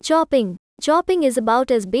Chopping. Chopping is about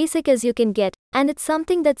as basic as you can get, and it's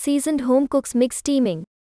something that seasoned home cooks mix steaming.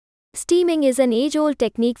 Steaming is an age-old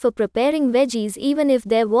technique for preparing veggies. Even if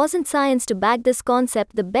there wasn't science to back this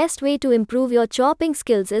concept, the best way to improve your chopping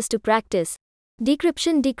skills is to practice.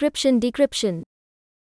 Decryption.